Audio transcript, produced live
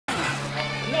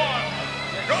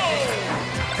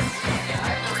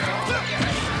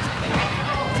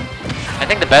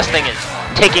think the best thing is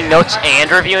taking notes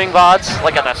and reviewing VODs,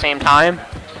 like at the same time.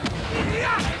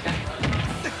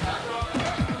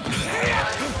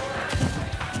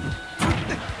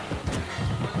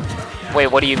 Wait,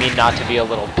 what do you mean not to be a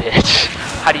little bitch?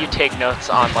 How do you take notes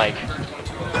on, like... You're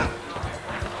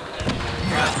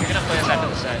gonna play us after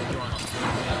the set.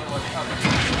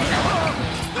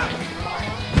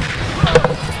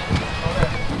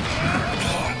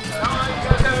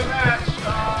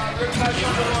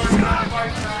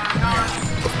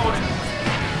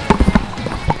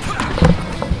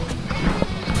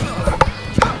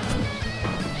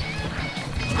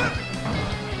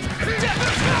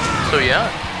 So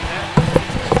yeah.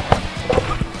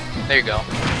 There you go.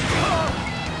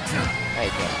 Hey,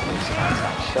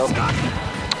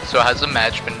 so how's the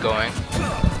match been going?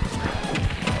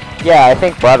 Yeah, I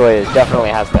think Broadway definitely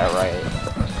has that right.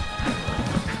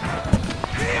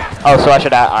 Oh, so I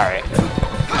should add. Alright.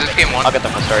 Is this game 1? I'll get the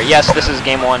full story. Yes, this is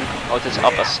game 1. Oh, it's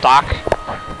up a stock.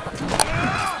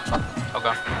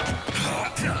 Okay.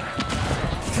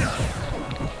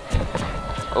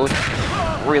 Oh,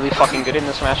 really fucking good in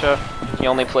this matchup. He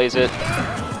only plays it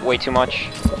way too much.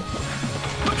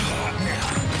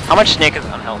 How much Snake is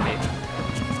unhealthy?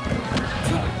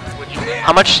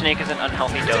 How much Snake is an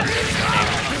unhealthy dose of Snake?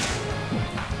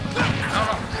 I don't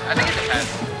know. I think it depends.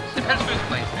 Depends who's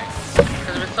playing Snake.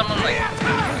 Because if it's someone like,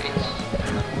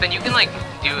 then you can like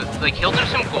do like he'll do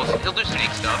some cool, he'll do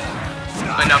Snake stuff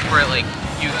enough for it like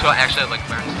you to actually like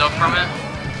learn stuff from it.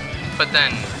 But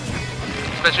then,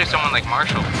 especially someone like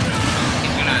Marshall,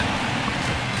 he's gonna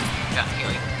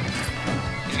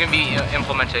he's gonna be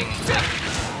implementing like,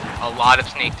 a lot of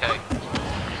Snake tag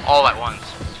all at once.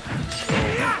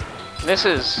 This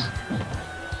is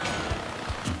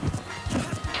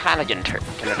kind of gonna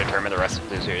determine the rest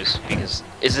of losers because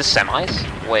is this semis?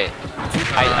 Wait,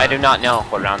 I do not know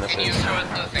what round this Can is. you show us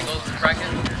the singles bracket?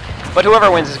 But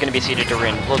whoever wins is gonna be seeded to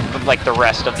win like the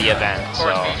rest of the event. Of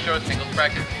course, So. can you show us singles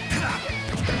bracket?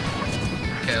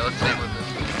 Okay, let's see what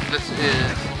this is. This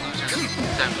is losers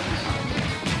semis.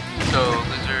 So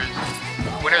losers,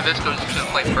 winner of this goes to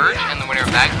play Birch, and the winner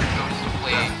of that goes to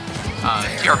play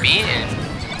CRB in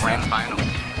grand final.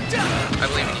 I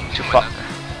believe in you. Fuck.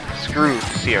 Screw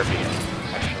CRB.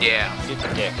 Yeah. It's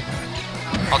a dick.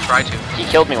 I'll try to. He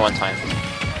killed me one time.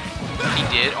 He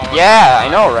did? Oh Yeah, I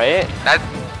know, right? That's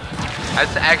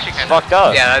actually kind of fucked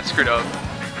up. Yeah, that's screwed up.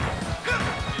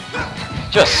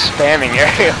 Just spamming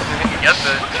area. Yes,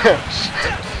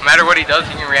 no matter what he does,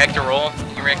 he can react to roll.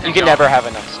 He can react to You can jump. never have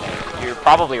enough Snake. You're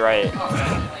probably right. Ooh.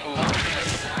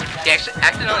 He actually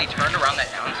accidentally turned around that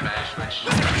down smash, which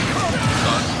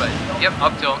sucks, but yep,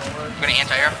 up tilt. I'm gonna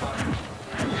anti-air.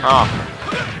 Oh.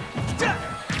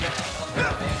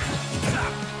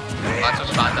 Lots of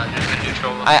spot dodges and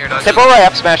neutral air dodges. Typical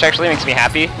up smash actually makes me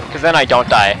happy, because then I don't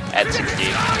die at 60. Ooh.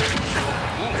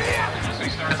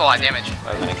 That's a lot of damage.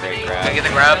 That was a great grab. Gonna get the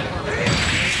grab.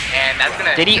 And that's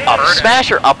gonna Did he up hurt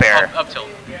smash or up air? Up tilt.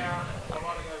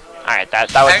 Alright, that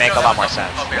would make a lot more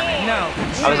sense. Up air. No.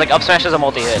 I was like, up smash is a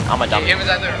multi-hit. I'm a dummy. It was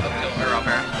either up tilt or up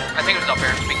air. I think it was up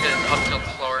air because up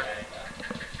tilt's slower.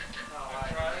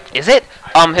 Is it?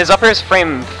 His upper is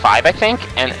frame 5, I think,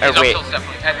 and His wait, up tilt's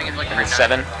definitely. I think it's like frame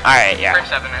frame 7. All right, yeah. Frame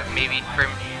 7, maybe.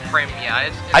 Frame, yeah.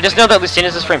 It's I just know that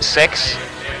Lucina's is frame 6,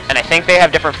 and I think they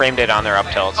have different frame data on their up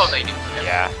tilts. Oh, they do.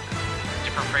 Yeah.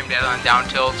 Different frame data on down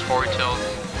tilts, forward tilts,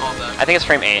 all that. I think it's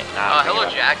frame 8. Hello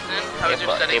Jackson. How was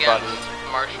your set against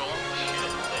Marshall?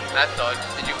 That sucks.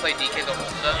 Did you play DK the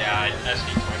whole set? Yeah, I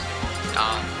SD twice.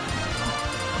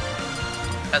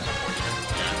 That's unfortunate.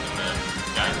 Yeah, and then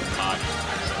guys Todd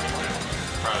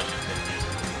probably should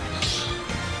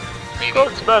Maybe.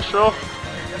 Nothing special.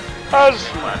 As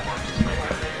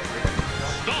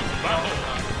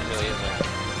Really isn't.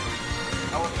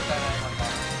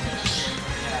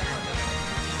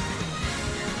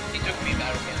 He took me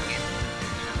battle game.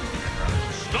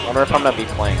 I wonder if I'm gonna be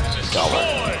playing Dollar.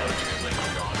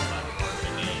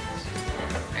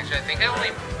 Actually, I think I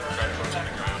only.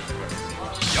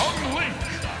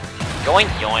 Going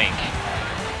yoink.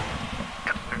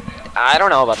 I don't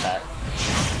know about that.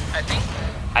 I think.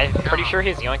 I'm pretty sure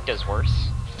his yoink does worse.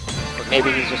 But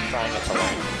maybe he's just trying it to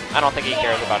learn. I don't think he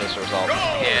cares about his results.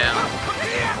 Yeah.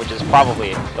 Which is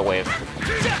probably the wave.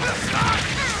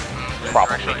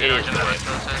 Probably. It is.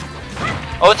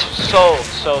 Oh, it's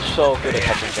so good at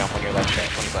catching jump when you're ledge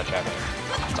trapping.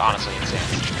 It's honestly insane.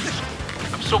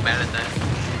 I'm so bad at that.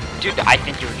 Dude, I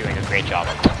think you were doing a great job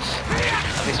of this.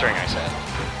 At least during our set.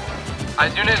 I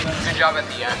was doing a good job at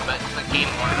the end, but like game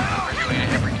 1, we were doing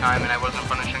it every time, and I wasn't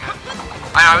punishing it.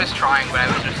 I was trying, but I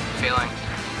was just failing.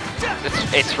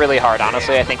 It's really hard,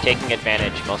 honestly. I think taking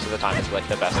advantage most of the time is like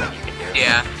the best thing you can do.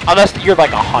 Yeah. Unless you're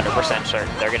like 100% certain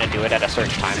they're gonna do it at a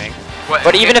certain timing. What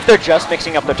But even if they're just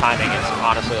mixing up their timing, it's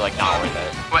honestly like not worth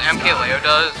it. What MK Leo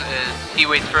does is he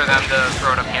waits for them to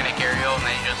throw out a panic aerial and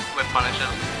then he just whip punishes.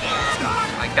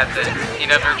 Like that's it. He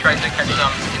never tries to catch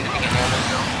them in the beginning of the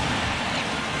show.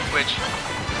 Which,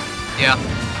 yeah.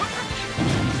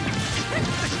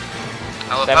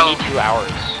 I love 72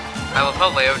 hours. I love how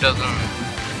Leo doesn't.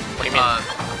 What do you mean?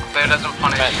 Leo doesn't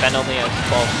punish. Ben only has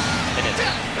 12 minutes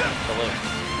to live.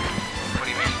 What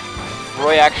do you mean?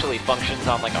 Roy actually functions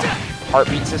on like a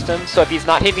heartbeat system, so if he's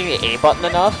not hitting the A button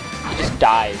enough, he just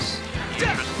dies.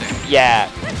 Interesting. Yeah,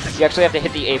 you actually have to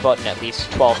hit the A button at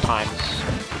least 12 times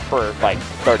for like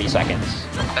 30 seconds.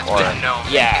 That's good to know.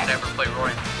 Yeah. Never play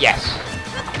Roy. Yes.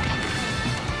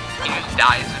 He just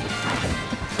dies.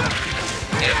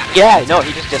 Yeah, no,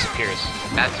 he just disappears.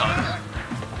 That sucks.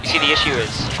 You see, the issue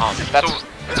is,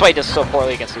 that's why he does so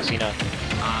poorly against Lucina.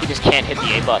 He just can't hit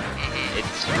the A button.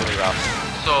 It's really rough.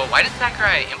 So why did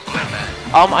Sakurai implement that?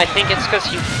 I think it's because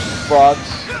he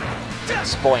frogs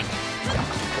Spoink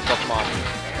the Pokemon.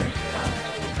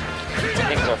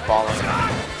 Things are falling.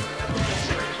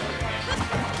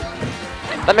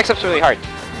 That mix-up's really hard.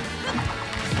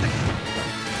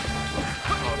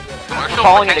 Marshall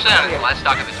Calling it potentially a on his last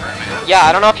stock of the tournament. Yeah,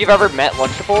 I don't know if you've ever met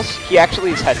Lunchables. He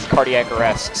actually has had cardiac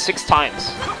arrest 6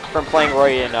 times from playing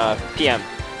Roy in PM.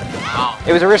 Wow.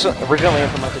 It was originally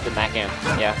implemented in that game.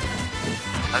 Yeah.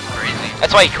 That's crazy.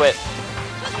 That's why he quit.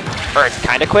 Or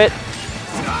kind of quit.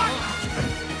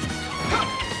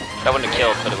 That wouldn't have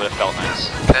killed, but it would have felt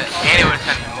nice. And it would have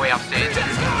sent him way off stage.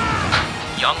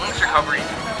 Youngling's recovery.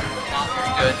 Not very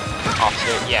good. Off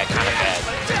stage, yeah, kind of bad.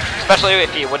 Especially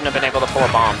if he wouldn't have been able to pull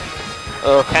a bomb.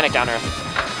 Oh, panic down air.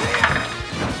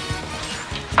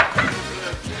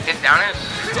 His down air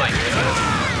is like,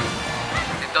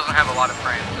 it doesn't have a lot of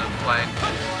frames to play.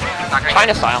 Not gonna Find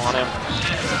a style on him.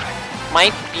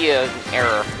 Might be an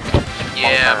error.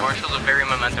 Yeah, Marshall's a very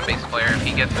momentum-based player. If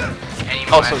he gets any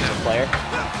momentum, Also, he's a player.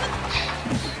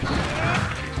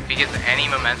 if he gets any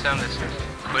momentum, this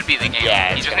could be the game.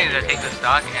 Yeah, he just needs to take the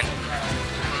stock and.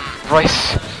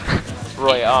 Royce.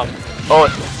 Roy, oh,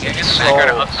 Yeah, it's just so, back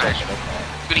up so smash. good.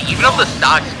 Could even up the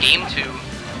stocks game 2.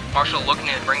 Marshall looking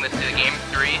to bring this to the game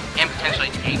 3 and potentially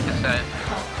take the set.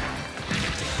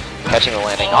 Catching the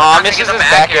landing. Oh, Oh, misses his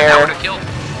back That air. would have killed.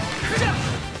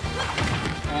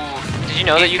 Ooh. Did you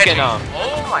know that you can,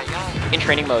 Oh my god. in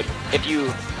training mode, if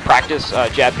you practice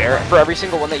jab air, for every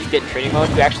single one that you get in training mode,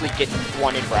 you actually get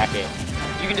one in bracket.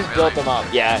 You can just build them up,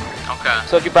 yeah. Okay.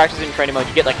 So if you practice in training mode,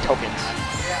 you get like tokens.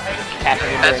 Catching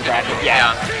in during bracket,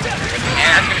 yeah. And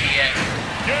that's gonna be it.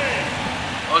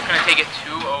 Oh, it's gonna take it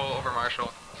 2-0 over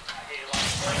Marshall.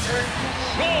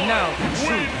 Now,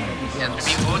 Yeah, it's gonna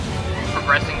be both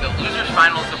progressing to losers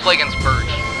finals to play against Birch.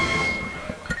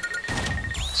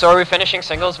 So are we finishing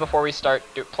singles before we start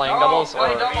playing doubles?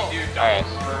 play Or? doubles. Alright.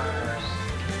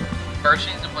 Birch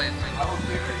needs to play a single.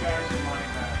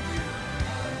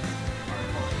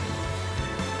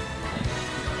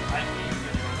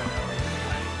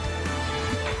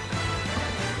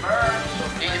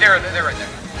 They're right there.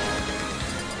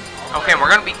 Okay, we're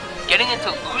gonna be getting into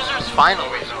losers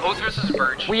finals. Oath versus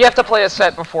Birch. We have to play a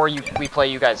set before we play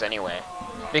you guys anyway.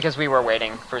 Because we were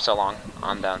waiting for so long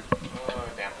on them. Oh,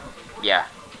 damn. Yeah.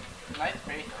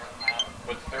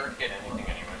 Would third get anything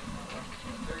anyway?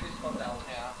 Third gets 12,000,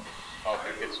 yeah. Oh,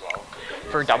 third gets 12.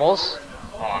 For doubles?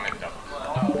 Oh, I'm in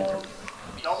doubles.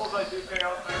 Doubles I do pay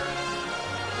out there.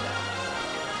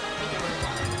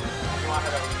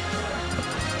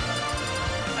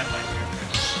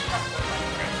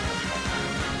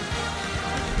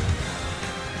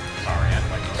 Sorry, I'd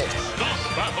like to say it.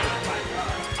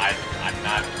 I'm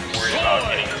not worried about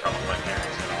getting in trouble with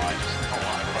parents at all. I just don't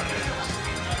want to run it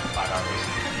 5 hours.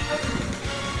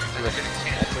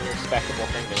 That's a respectable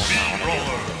thing to want to do.